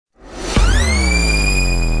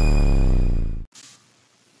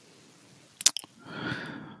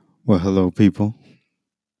Well, hello, people.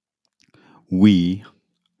 We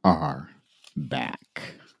are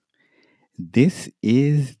back. This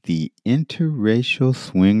is the Interracial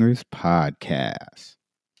Swingers Podcast.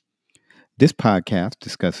 This podcast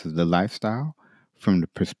discusses the lifestyle from the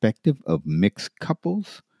perspective of mixed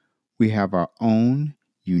couples. We have our own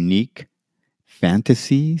unique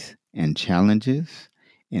fantasies and challenges,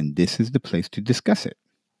 and this is the place to discuss it.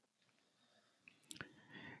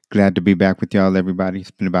 Glad to be back with y'all, everybody.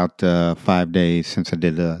 It's been about 5 days since I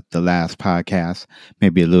did the last podcast,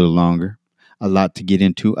 maybe a little longer. A lot to get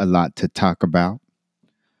into, a lot to talk about.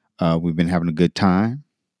 We've been having a good time.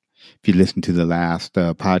 If you listen to the last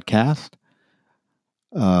podcast,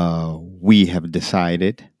 we have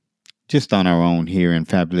decided, just on our own here in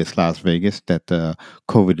fabulous Las Vegas, that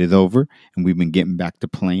COVID is over and we've been getting back to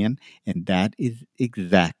playing. And that is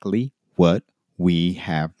exactly what we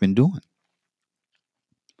have been doing.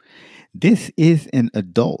 This is an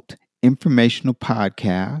adult informational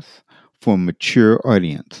podcast for a mature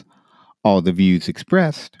audience. All the views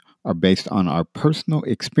expressed are based on our personal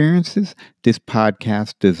experiences. This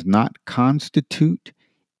podcast does not constitute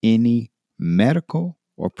any medical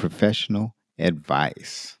or professional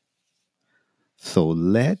advice. So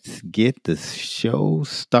let's get the show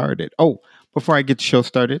started. Oh, before I get the show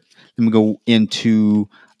started, let me go into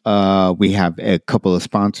we have a couple of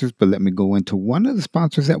sponsors, but let me go into one of the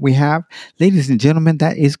sponsors that we have. Ladies and gentlemen,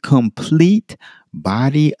 that is Complete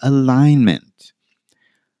Body Alignment.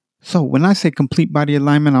 So when I say complete body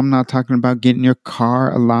alignment, I'm not talking about getting your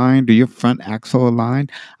car aligned or your front axle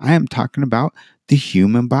aligned. I am talking about the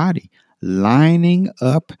human body, lining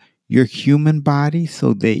up your human body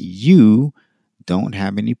so that you don't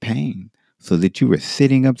have any pain, so that you are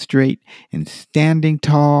sitting up straight and standing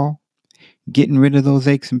tall, getting rid of those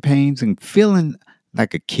aches and pains and feeling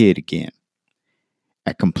like a kid again.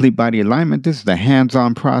 At Complete Body Alignment, this is a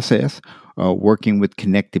hands-on process working with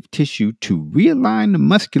connective tissue to realign the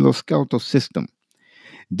musculoskeletal system.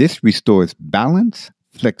 This restores balance,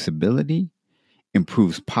 flexibility,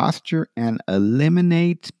 improves posture, and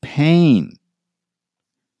eliminates pain.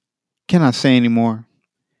 Cannot say any more.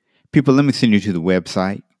 People, let me send you to the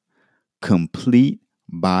website,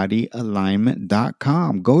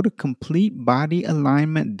 CompleteBodyAlignment.com. Go to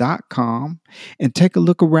CompleteBodyAlignment.com and take a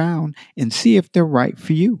look around and see if they're right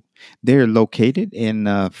for you. They're located in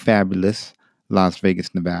fabulous Las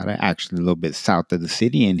Vegas, Nevada, actually a little bit south of the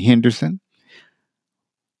city in Henderson.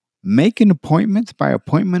 Making appointments by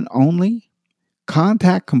appointment only.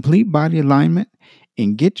 Contact Complete Body Alignment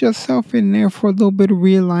and get yourself in there for a little bit of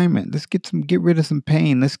realignment. Let's get rid of some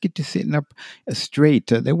pain. Let's get you sitting up straight.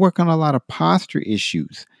 They work on a lot of posture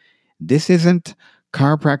issues. This isn't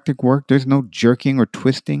chiropractic work. There's no jerking or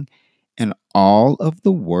twisting, and all of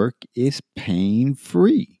the work is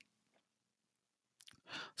pain-free.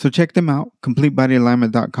 So check them out,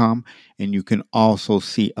 CompleteBodyAlignment.com, and you can also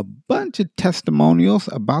see a bunch of testimonials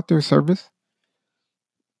about their service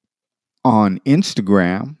on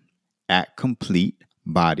Instagram at Complete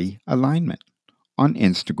Body Alignment. On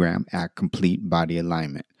Instagram at Complete Body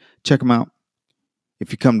Alignment. Check them out.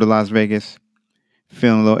 If you come to Las Vegas,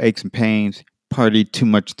 feeling a little aches and pains, partied too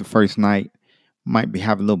much the first night, might be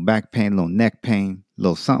having a little back pain, a little neck pain, a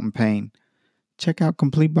little something pain, check out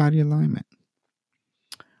Complete Body Alignment.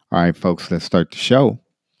 All right, folks, let's start the show.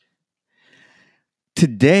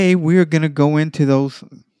 Today, we're going to go into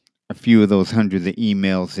a few of those hundreds of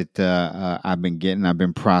emails that I've been getting. I've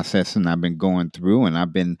been processing. I've been going through, and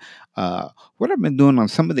what I've been doing on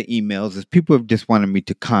some of the emails is people have just wanted me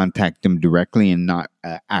to contact them directly and not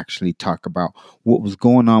actually talk about what was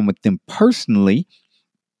going on with them personally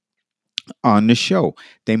on the show.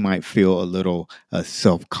 They might feel a little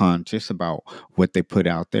self-conscious about what they put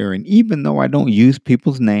out there. And even though I don't use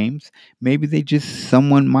people's names, maybe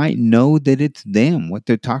someone might know that it's them, what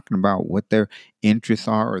they're talking about, what their interests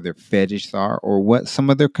are or their fetishes are, or what some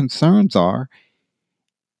of their concerns are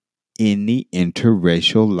in the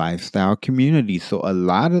interracial lifestyle community. So a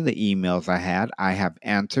lot of the emails I have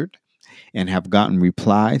answered and have gotten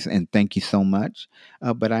replies, and thank you so much.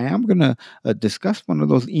 But I am going to discuss one of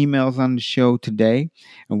those emails on the show today,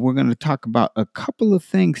 and we're going to talk about a couple of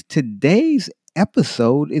things. Today's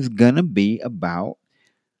episode is going to be about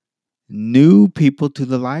new people to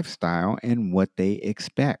the lifestyle and what they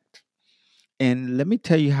expect. And let me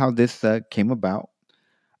tell you how this came about.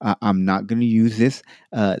 I'm not going to use this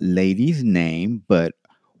lady's name, but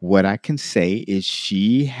what I can say is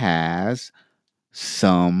she has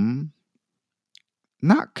some,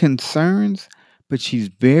 not concerns, but she's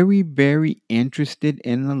very, very interested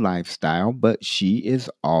in the lifestyle, but she is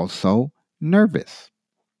also nervous.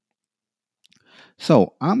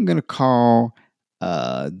 So I'm going to call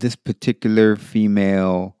this particular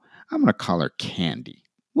female, I'm going to call her Candy.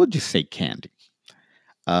 We'll just say Candy.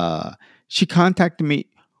 Uh, she contacted me.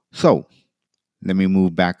 So let me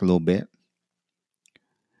move back a little bit.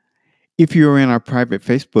 If you're in our private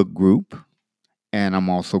Facebook group, and I'm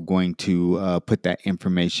also going to put that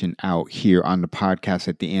information out here on the podcast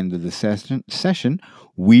at the end of the session,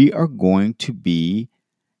 we are going to be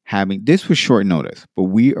having, this was short notice, but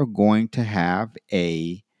we are going to have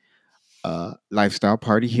a lifestyle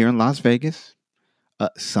party here in Las Vegas,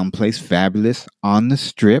 someplace fabulous on the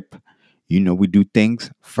strip. You know, we do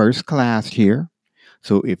things first class here.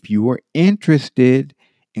 So if you are interested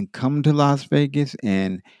in coming to Las Vegas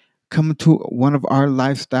and coming to one of our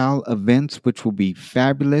lifestyle events, which will be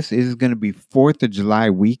fabulous, it is going to be 4th of July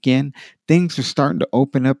weekend. Things are starting to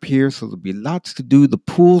open up here, so there'll be lots to do. The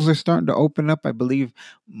pools are starting to open up. I believe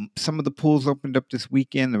some of the pools opened up this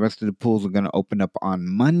weekend. The rest of the pools are going to open up on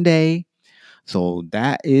Monday. So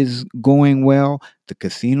that is going well. The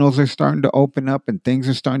casinos are starting to open up and things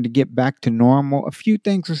are starting to get back to normal. A few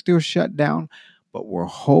things are still shut down, but we're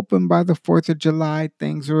hoping by the 4th of July,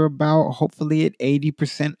 things are about hopefully at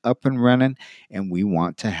 80% up and running, and we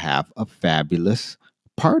want to have a fabulous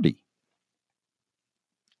party.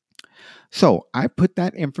 So I put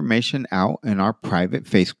that information out in our private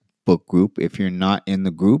Facebook group. If you're not in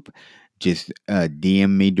the group, just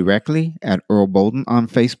DM me directly at Earl Bolden on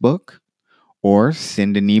Facebook, or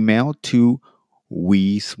send an email to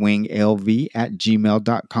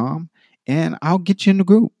weswinglv@gmail.com, and I'll get you in the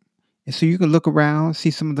group. And so you can look around,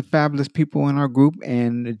 see some of the fabulous people in our group,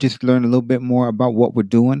 and just learn a little bit more about what we're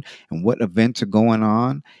doing and what events are going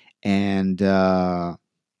on, and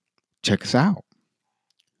check us out.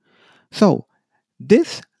 So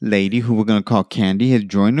this lady, who we're going to call Candy, has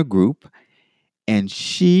joined the group, and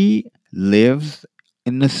she lives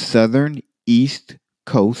in the southern east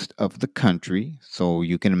coast of the country. So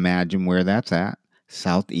you can imagine where that's at,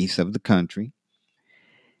 southeast of the country.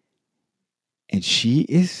 And she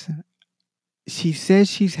says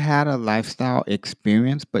she's had a lifestyle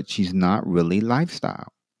experience, but she's not really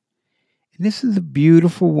lifestyle. And this is a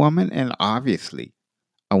beautiful woman. And obviously,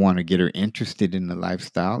 I want to get her interested in the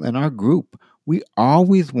lifestyle. In our group, we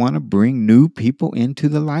always want to bring new people into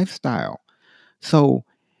the lifestyle. So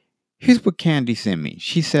here's what Candy sent me.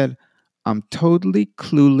 She said, I'm totally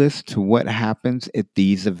clueless to what happens at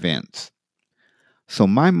these events. So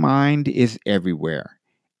my mind is everywhere.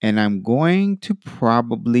 And I'm going to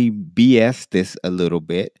probably BS this a little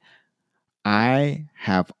bit. I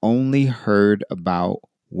have only heard about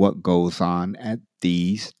what goes on at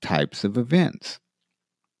these types of events.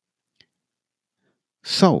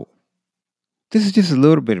 So this is just a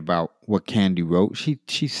little bit about what Candy wrote.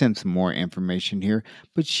 She sent some more information here,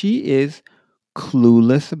 but she is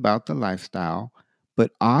clueless about the lifestyle,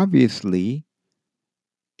 but obviously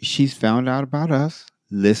she's found out about us,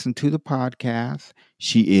 listened to the podcast,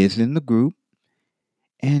 she is in the group,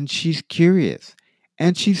 and she's curious.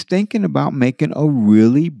 And she's thinking about making a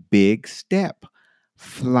really big step,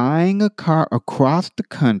 flying a car across the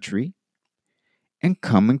country and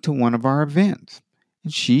coming to one of our events.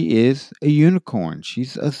 And she is a unicorn.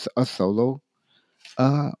 She's a solo,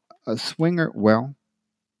 uh, a swinger. Well,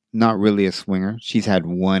 not really a swinger. She's had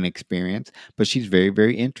one experience, but she's very,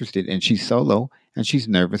 very interested, and she's solo, and she's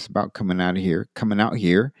nervous about coming out here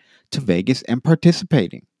to Vegas and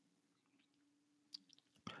participating.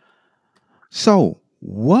 So,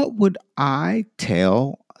 what would I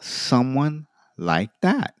tell someone like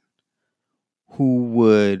that who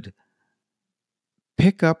would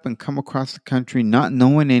pick up and come across the country not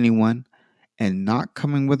knowing anyone and not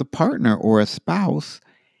coming with a partner or a spouse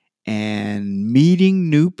and meeting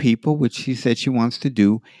new people, which she said she wants to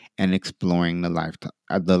do, and exploring the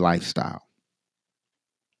lifestyle?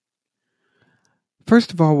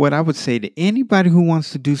 First of all, what I would say to anybody who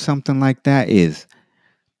wants to do something like that is,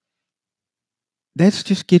 let's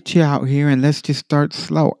just get you out here and let's just start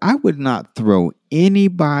slow. I would not throw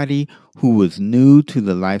anybody who was new to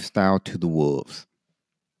the lifestyle to the wolves,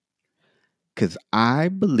 because I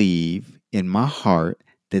believe in my heart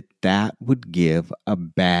that that would give a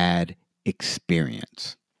bad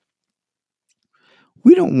experience.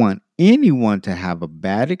 We don't want anyone to have a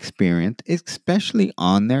bad experience, especially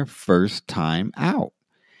on their first time out.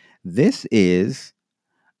 This is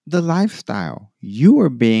the lifestyle. You are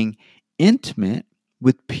being intimate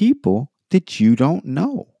with people that you don't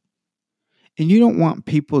know. And you don't want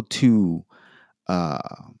people to uh,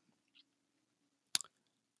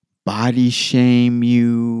 body shame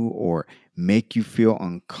you or make you feel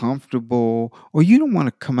uncomfortable, or you don't want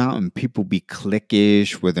to come out and people be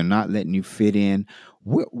cliquish where they're not letting you fit in.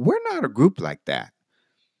 We're not a group like that.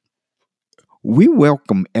 We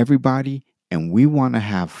welcome everybody and we want to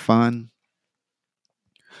have fun.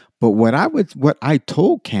 But what I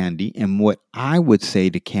told Candy and what I would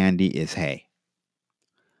say to Candy is, hey,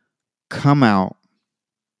 come out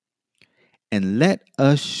and let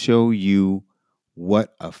us show you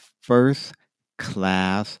what a first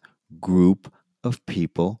class group of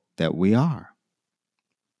people that we are.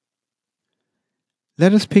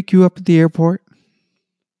 Let us pick you up at the airport.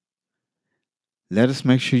 Let us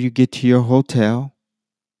make sure you get to your hotel.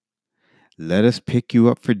 Let us pick you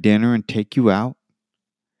up for dinner and take you out.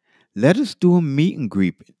 Let us do a meet and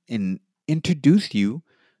greet and introduce you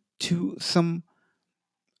to some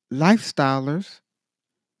lifestylers.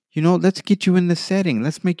 Let's get you in the setting.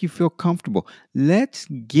 Let's make you feel comfortable. Let's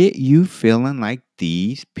get you feeling like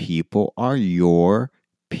these people are your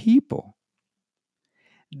people.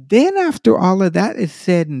 Then, after all of that is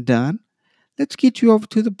said and done, let's get you over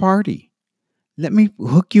to the party. Let me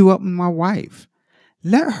hook you up with my wife.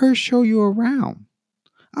 Let her show you around.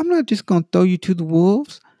 I'm not just going to throw you to the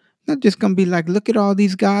wolves. I'm not just going to be like, look at all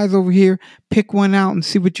these guys over here. Pick one out and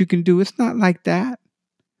see what you can do. It's not like that.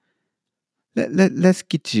 Let's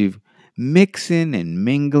get you mixing and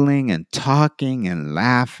mingling and talking and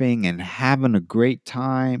laughing and having a great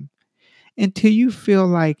time until you feel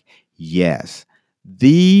like, yes,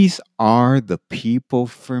 these are the people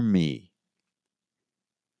for me.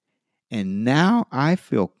 And now I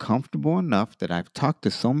feel comfortable enough that I've talked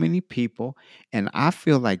to so many people and I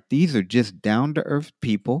feel like these are just down to earth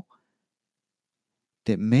people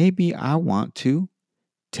that maybe I want to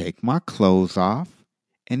take my clothes off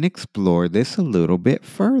and explore this a little bit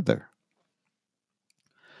further.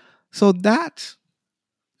 So that's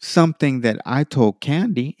something that I told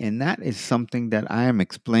Candy, and that is something that I am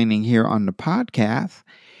explaining here on the podcast.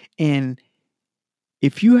 And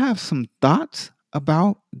if you have some thoughts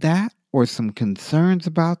about that, or some concerns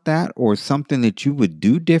about that, or something that you would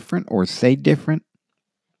do different or say different,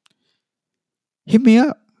 hit me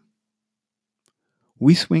up.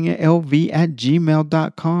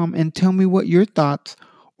 WeSwingItLV@gmail.com and tell me what your thoughts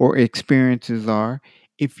or experiences are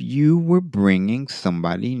if you were bringing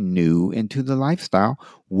somebody new into the lifestyle,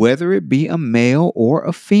 whether it be a male or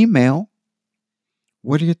a female.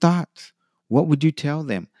 What are your thoughts? What would you tell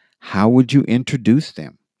them? How would you introduce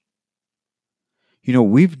them?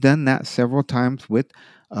 We've done that several times with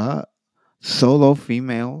uh, solo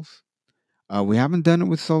females. We haven't done it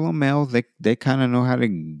with solo males. They kind of know how to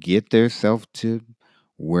get themselves to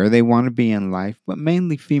where they want to be in life, but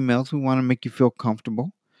mainly females. We want to make you feel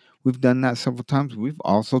comfortable. We've done that several times. We've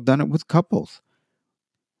also done it with couples.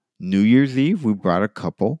 New Year's Eve, we brought a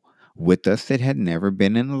couple with us that had never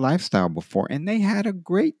been in a lifestyle before, and they had a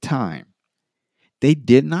great time. They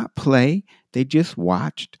did not play, they just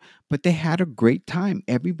watched, but they had a great time.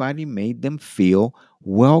 Everybody made them feel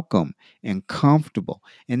welcome and comfortable.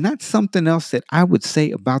 And that's something else that I would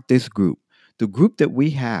say about this group. The group that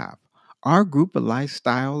we have, our group of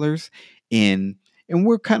lifestylers in, and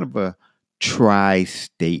we're kind of a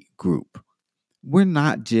tri-state group. We're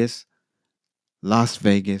not just Las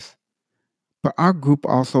Vegas, but our group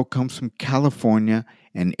also comes from California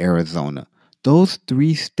and Arizona. Those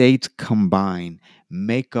three states combined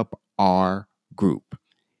make up our group.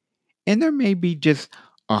 And there may be just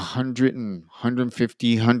 100 and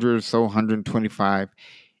 150, 100 or so, 125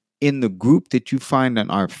 in the group that you find on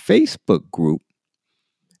our Facebook group,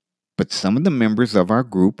 but some of the members of our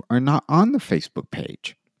group are not on the Facebook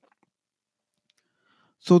page.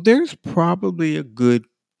 So there's probably a good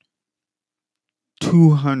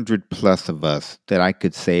 200 plus of us that I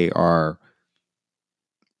could say are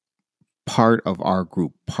part of our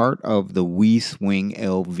group, part of the We Swing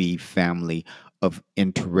LV family of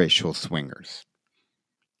interracial swingers.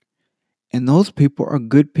 And those people are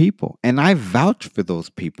good people. And I vouch for those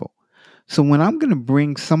people. So when I'm going to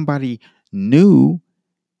bring somebody new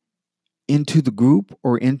into the group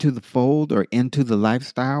or into the fold or into the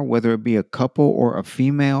lifestyle, whether it be a couple or a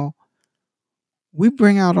female, we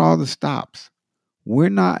bring out all the stops. We're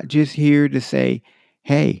not just here to say,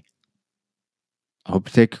 hey, I hope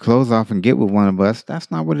you take your clothes off and get with one of us.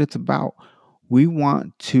 That's not what it's about. We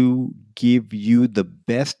want to give you the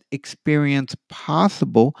best experience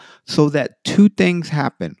possible so that two things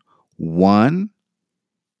happen. One,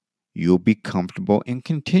 you'll be comfortable in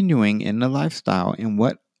continuing in the lifestyle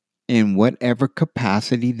in whatever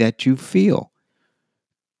capacity that you feel.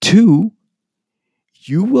 Two,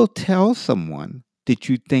 you will tell someone that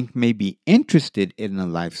you think may be interested in the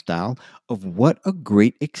lifestyle of what a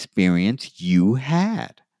great experience you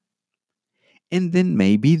had. And then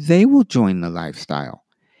maybe they will join the lifestyle.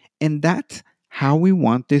 And that's how we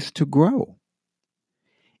want this to grow.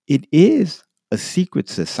 It is a secret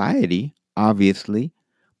society, obviously,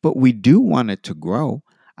 but we do want it to grow.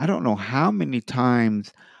 I don't know how many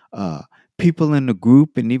times uh, people in the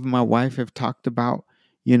group and even my wife have talked about,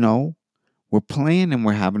 you know, we're playing and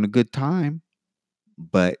we're having a good time,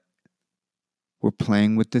 but we're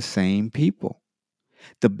playing with the same people.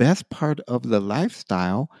 The best part of the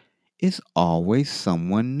lifestyle is always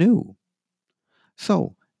someone new.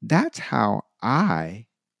 So that's how I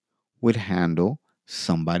would handle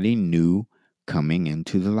somebody new coming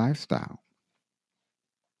into the lifestyle.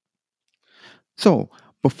 So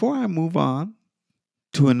before I move on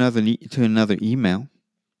to another email,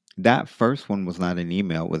 that first one was not an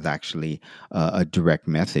email; it was actually a direct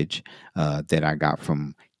message that I got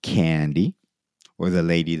from Candy, or the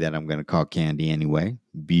lady that I'm going to call Candy anyway.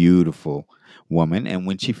 Beautiful woman, and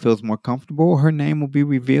when she feels more comfortable, her name will be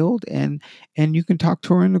revealed, and you can talk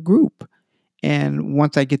to her in the group. And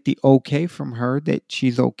once I get the okay from her that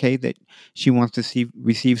she's okay, that she wants to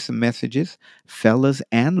receive some messages, fellas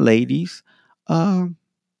and ladies, um,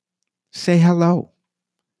 say hello.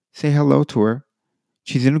 Say hello to her.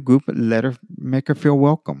 She's in a group, but let her make her feel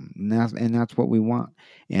welcome. And that's what we want.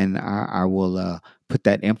 And I will put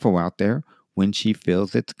that info out there when she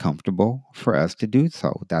feels it's comfortable for us to do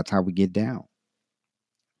so. That's how we get down.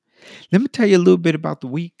 Let me tell you a little bit about the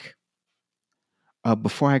week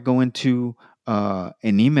before I go into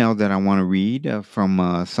an email that I want to read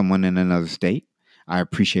from someone in another state. I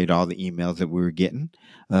appreciate all the emails that we were getting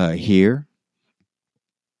here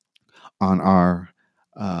on our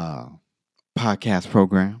uh, podcast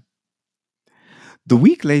program. The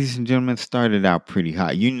week, ladies and gentlemen, started out pretty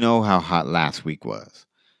hot. You know how hot last week was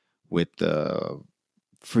with the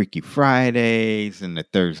Freaky Fridays and the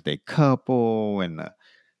Thursday couple and the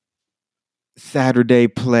Saturday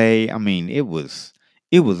play. I mean, it was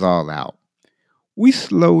all out. We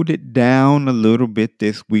slowed it down a little bit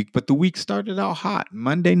this week, but the week started out hot.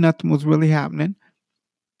 Monday, nothing was really happening.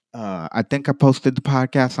 I think I posted the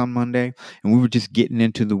podcast on Monday, and we were just getting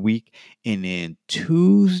into the week. And then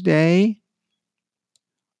Tuesday,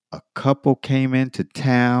 a couple came into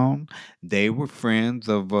town. They were friends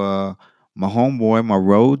of my homeboy, my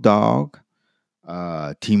road dog,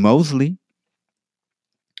 T. Mosley.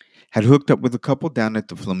 Had hooked up with a couple down at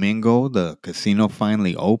the Flamingo. The casino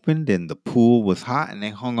finally opened and the pool was hot and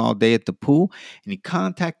they hung all day at the pool. And he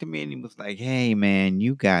contacted me and he was like, hey, man,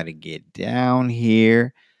 you got to get down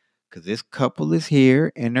here because this couple is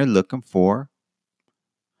here and they're looking for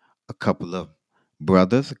a couple of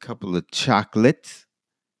brothers, a couple of chocolates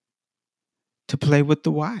to play with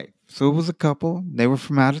the wife. So it was a couple. They were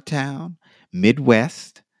from out of town,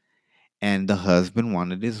 Midwest, and the husband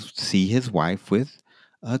wanted to see his wife with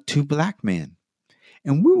two black men.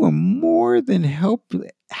 And we were more than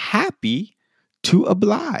happy to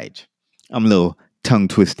oblige. I'm a little tongue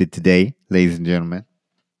twisted today, ladies and gentlemen.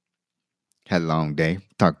 Had a long day.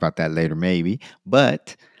 Talk about that later, maybe.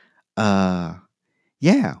 But uh,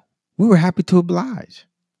 yeah, we were happy to oblige.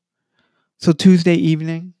 So Tuesday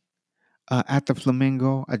evening, at the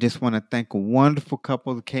Flamingo. I just want to thank a wonderful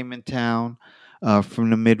couple that came in town from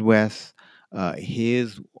the Midwest.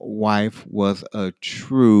 His wife was a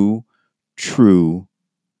true, true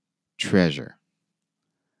treasure.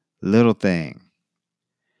 Little thing.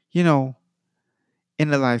 You know, in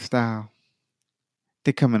the lifestyle,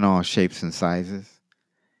 they come in all shapes and sizes.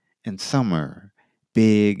 And some are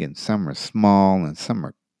big, and some are small, and some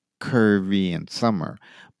are curvy, and some are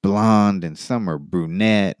blonde, and some are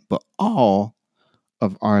brunette. But all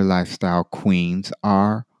of our lifestyle queens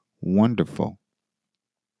are wonderful.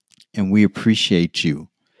 And we appreciate you.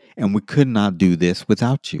 And we could not do this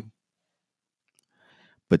without you.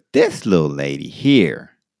 But this little lady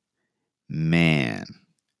here, man,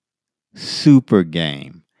 super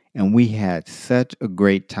game. And we had such a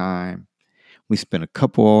great time. We spent a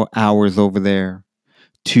couple hours over there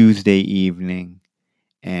Tuesday evening.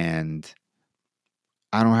 And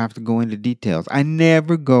I don't have to go into details. I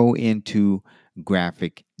never go into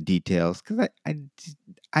graphic details because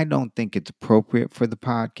I don't think it's appropriate for the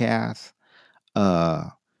podcast. Uh,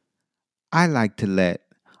 I like to let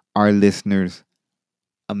our listeners'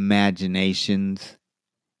 imaginations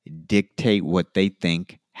dictate what they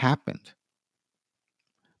think happened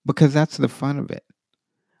because that's the fun of it.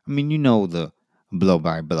 I mean, you know, the blow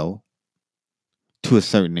by blow to a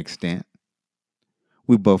certain extent.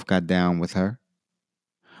 We both got down with her,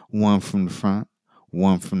 one from the front,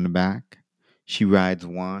 one from the back. She rides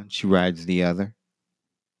one, she rides the other.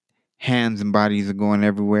 Hands and bodies are going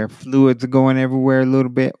everywhere. Fluids are going everywhere a little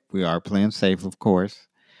bit. We are playing safe, of course.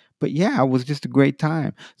 But yeah, it was just a great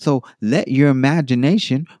time. So let your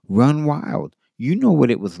imagination run wild. You know what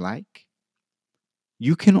it was like.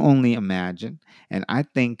 You can only imagine. And I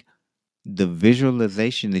think the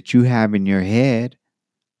visualization that you have in your head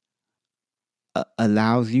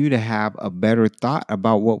allows you to have a better thought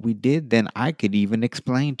about what we did than I could even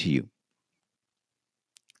explain to you.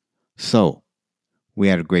 So, we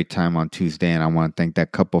had a great time on Tuesday, and I want to thank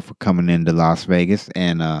that couple for coming into Las Vegas,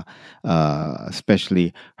 and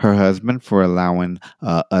especially her husband for allowing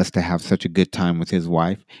us to have such a good time with his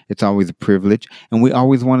wife. It's always a privilege, and we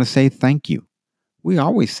always want to say thank you. We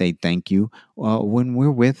always say thank you when we're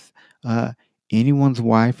with uh, anyone's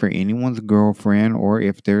wife or anyone's girlfriend, or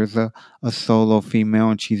if there's a solo female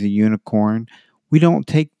and she's a unicorn. We don't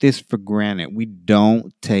take this for granted. We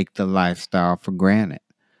don't take the lifestyle for granted.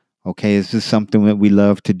 Okay, this is something that we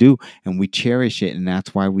love to do, and we cherish it, and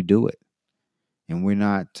that's why we do it. And we're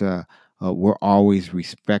not, we're always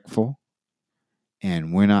respectful,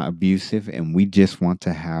 and we're not abusive, and we just want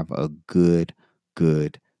to have a good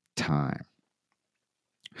time.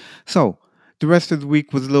 So, the rest of the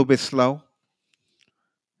week was a little bit slow.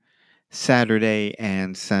 Saturday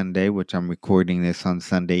and Sunday, which I'm recording this on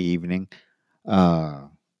Sunday evening, uh,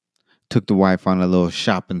 took the wife on a little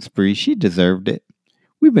shopping spree. She deserved it.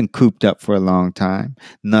 We've been cooped up for a long time.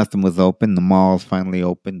 Nothing was open. The malls finally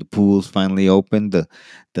opened. The pools finally opened.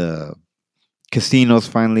 The casinos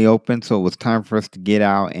finally opened. So it was time for us to get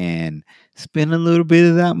out and spend a little bit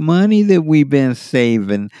of that money that we've been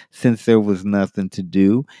saving since there was nothing to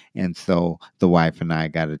do. And so the wife and I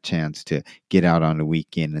got a chance to get out on the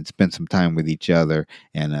weekend and spend some time with each other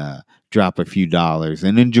and drop a few dollars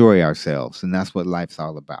and enjoy ourselves. And that's what life's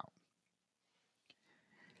all about.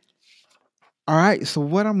 All right, so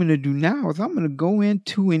what I'm going to do now is I'm going to go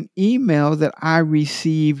into an email that I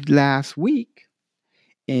received last week.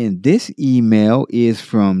 And this email is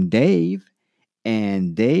from Dave.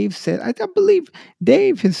 And Dave said, I believe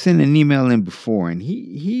Dave has sent an email in before, and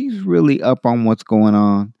he's really up on what's going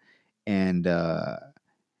on. And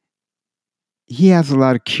he has a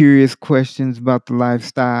lot of curious questions about the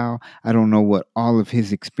lifestyle. I don't know what all of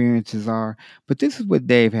his experiences are, but this is what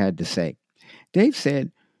Dave had to say. Dave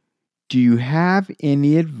said, do you have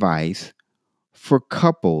any advice for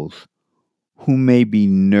couples who may be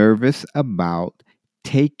nervous about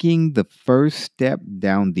taking the first step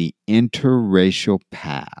down the interracial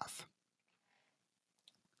path?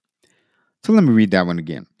 So let me read that one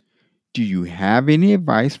again. Do you have any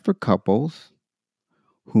advice for couples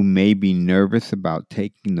who may be nervous about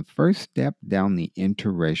taking the first step down the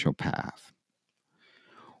interracial path?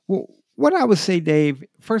 Well, what I would say, Dave,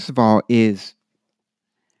 first of all, is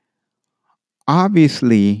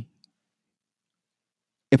obviously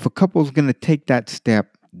if a couple is going to take that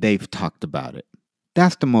step, they've talked about it.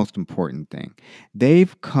 That's the most important thing.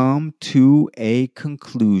 They've come to a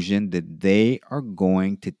conclusion that they are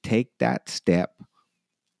going to take that step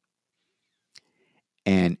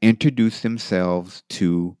and introduce themselves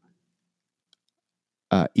to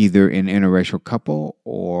either an interracial couple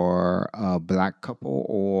or a black couple,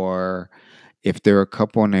 or if they're a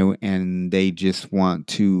couple and they just want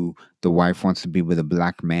to, the wife wants to be with a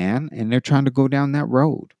black man and they're trying to go down that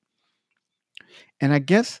road. And I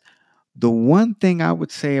guess the one thing I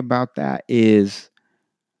would say about that is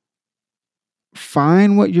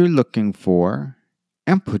find what you're looking for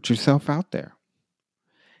and put yourself out there.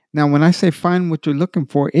 Now, when I say find what you're looking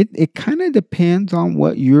for, it kind of depends on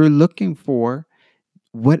what you're looking for,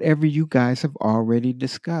 whatever you guys have already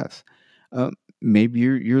discussed. Maybe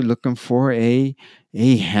you're looking for a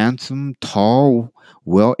handsome, tall,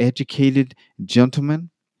 well-educated gentleman,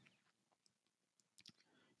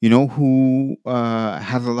 who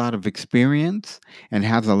has a lot of experience and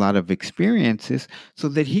has a lot of experiences so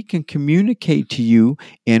that he can communicate to you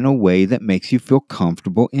in a way that makes you feel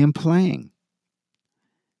comfortable in playing.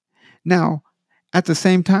 Now, at the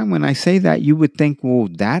same time, when I say that, you would think, well,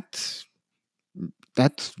 that's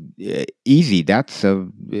easy. That's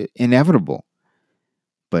inevitable.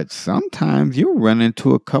 But sometimes you'll run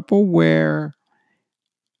into a couple where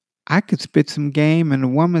I could spit some game and the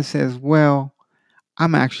woman says, well,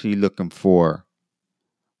 I'm actually looking for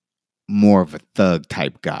more of a thug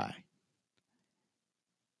type guy.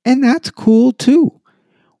 And that's cool too.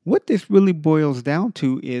 What this really boils down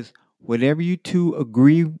to is whatever you two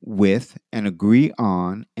agree with and agree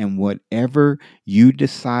on, and whatever you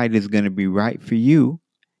decide is going to be right for you,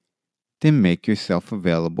 then make yourself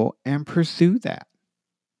available and pursue that.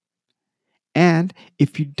 And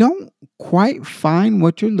if you don't quite find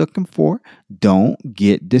what you're looking for, don't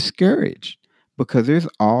get discouraged, because there's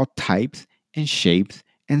all types and shapes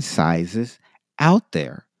and sizes out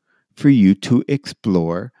there for you to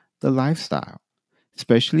explore the lifestyle,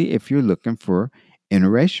 especially if you're looking for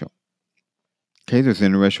interracial. Okay, there's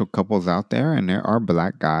interracial couples out there, and there are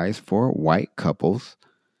black guys for white couples.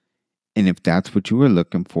 And if that's what you were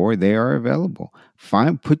looking for, they are available.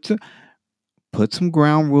 Put some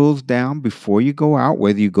ground rules down before you go out,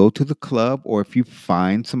 whether you go to the club or if you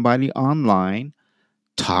find somebody online.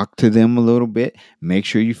 Talk to them a little bit. Make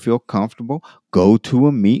sure you feel comfortable. Go to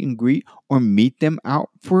a meet and greet or meet them out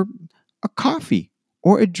for a coffee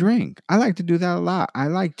or a drink. I like to do that a lot. I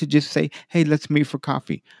like to just say, hey, let's meet for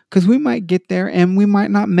coffee because we might get there and we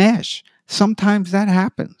might not mesh. Sometimes that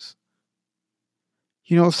happens.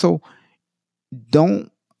 So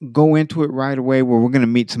don't go into it right away where we're going to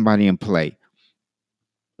meet somebody and play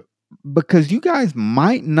because you guys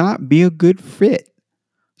might not be a good fit.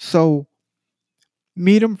 So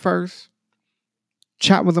meet them first,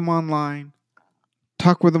 chat with them online,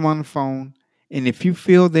 talk with them on the phone, and if you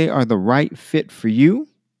feel they are the right fit for you,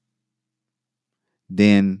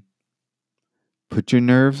 then put your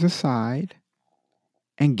nerves aside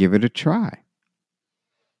and give it a try.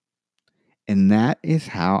 And that is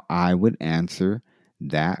how I would answer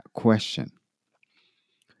that question.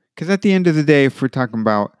 Because at the end of the day, if we're talking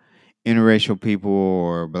about interracial people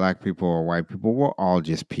or black people or white people, we're all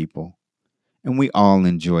just people. And we all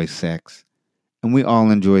enjoy sex. And we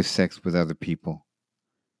all enjoy sex with other people.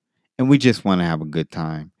 And we just want to have a good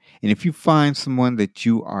time. And if you find someone that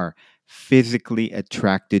you are physically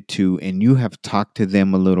attracted to and you have talked to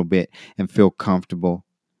them a little bit and feel comfortable,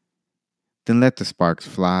 then let the sparks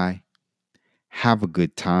fly. Have a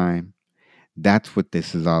good time. That's what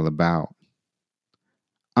this is all about.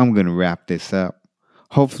 I'm going to wrap this up.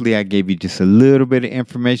 Hopefully, I gave you just a little bit of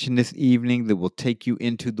information this evening that will take you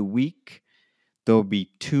into the week. There'll be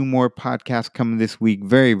 2 more podcasts coming this week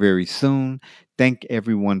very, very soon. Thank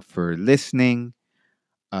everyone for listening.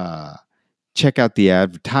 Check out the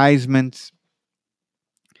advertisements,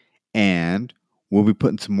 and we'll be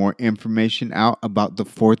putting some more information out about the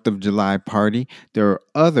 4th of July party. There are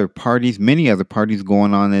other parties, many other parties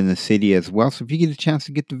going on in the city as well. So if you get a chance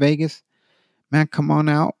to get to Vegas, man, come on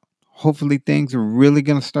out. Hopefully things are really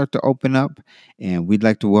going to start to open up, and we'd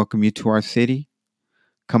like to welcome you to our city.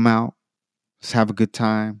 Come out. Let's have a good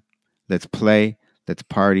time. Let's play. Let's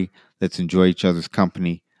party. Let's enjoy each other's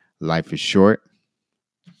company. Life is short.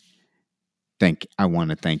 I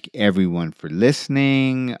want to thank everyone for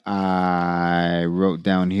listening. I wrote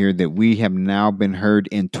down here that we have now been heard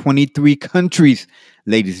in 23 countries,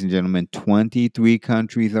 ladies and gentlemen, 23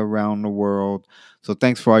 countries around the world. So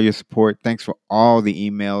thanks for all your support. Thanks for all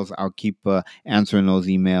the emails. I'll keep answering those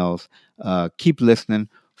emails. Keep listening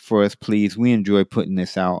for us, please. We enjoy putting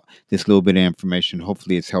this out, this little bit of information.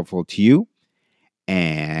 Hopefully it's helpful to you.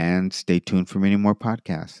 And stay tuned for many more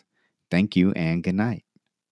podcasts. Thank you and good night.